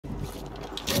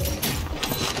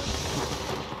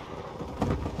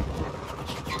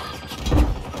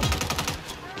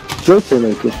Džojce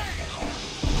imaju tu.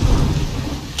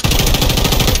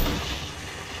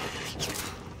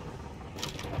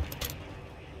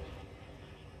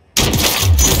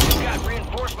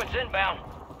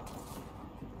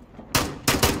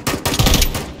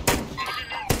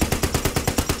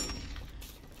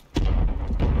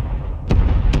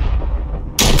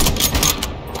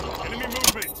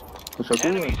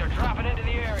 Enemies are dropping into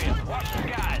the area. Watch the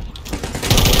skies.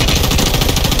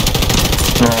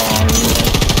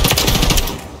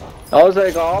 Außer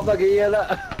ich habe gehen.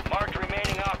 Marked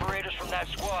remaining operators from that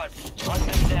squad. Hunt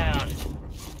them down.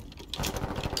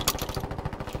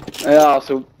 Ja,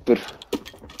 super.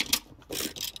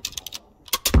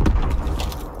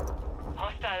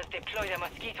 Hostiles deploy the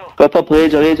mosquito. Papa,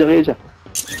 reja.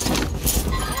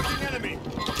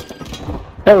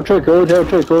 Evo čovjek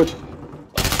ovdje.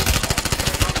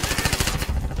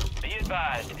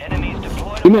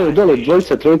 Imaju dole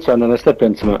dvojica, trojica na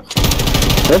stepencima.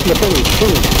 Eto na prvi.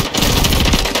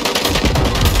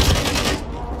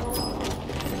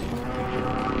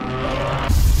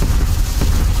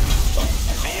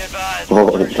 Oh,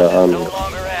 no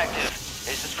longer active.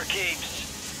 This is for keeps.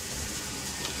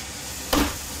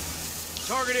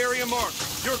 Target area marked.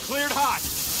 You're cleared hot.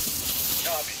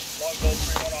 Copy. Longbow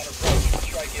 3-1 on approach.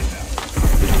 Strike inbound.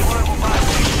 Deployable by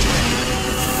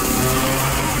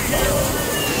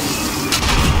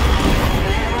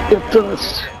Yaptınız.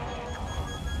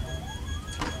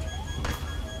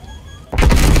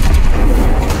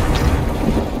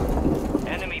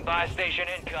 enemy buy station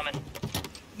incoming.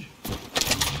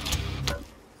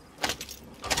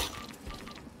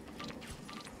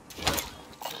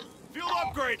 Fuel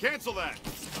upgrade. Cancel that.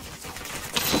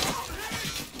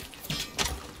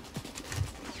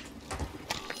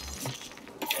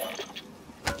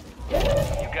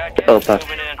 You got gas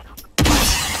moving in.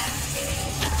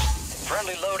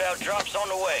 Friendly loadout drops on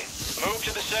the way. Move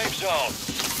to the safe zone.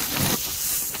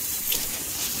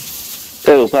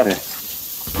 Evo pare.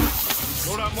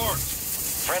 Loadout marked.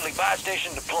 Friendly buy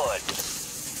station deployed.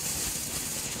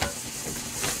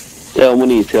 Evo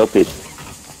municija opet.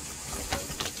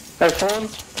 Phone.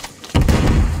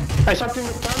 Hey, something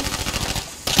with gun.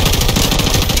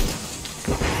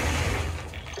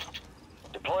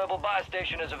 Deployable buy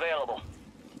station is available.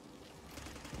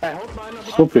 Hey, hold mine up.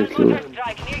 Super,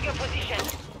 Strike near your position.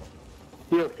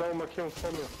 Hier, blaue Markierung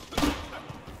vor mir.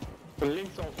 Und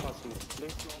links aufpassen.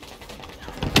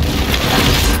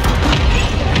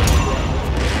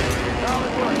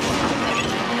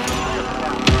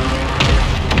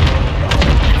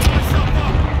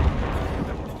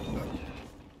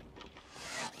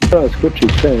 Ja, ist gut,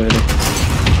 ich sehe, Alter.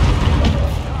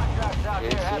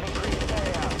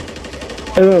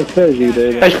 Ja, crazy,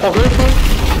 Alter. Ich brauch Hilfe.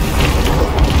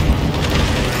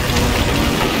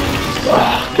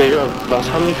 Ach, Digga, was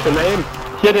haben die für ein Aim?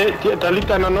 Hier, da liegt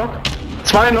einer noch.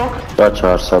 2 noch. Und da ist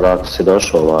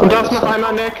noch einer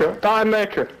in der Ecke. Da in der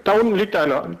Ecke. Da unten liegt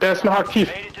einer. Der ist noch aktiv.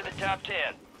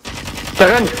 Der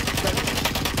rennt.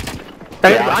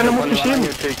 Ey, einer muss mich heben.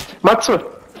 Matze.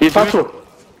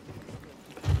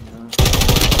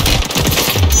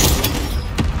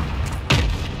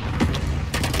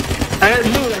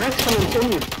 Rechts von uns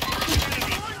unten.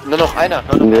 Nur noch einer.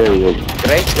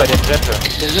 Rechts bei der Treppe.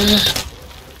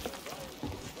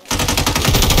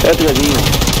 Er hat wieder die.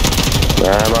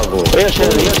 Ja, mal gut. Hier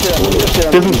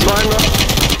sind 2 noch.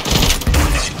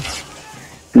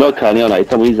 No, keine Ahnung,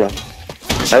 ich habe Risa.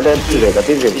 Alter, Digga,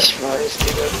 ich weiß,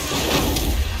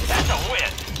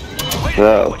 Digga.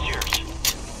 Ja.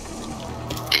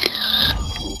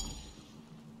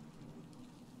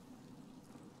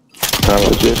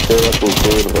 Aber ich will was von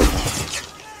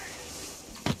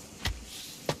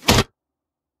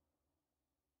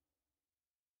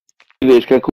ich kann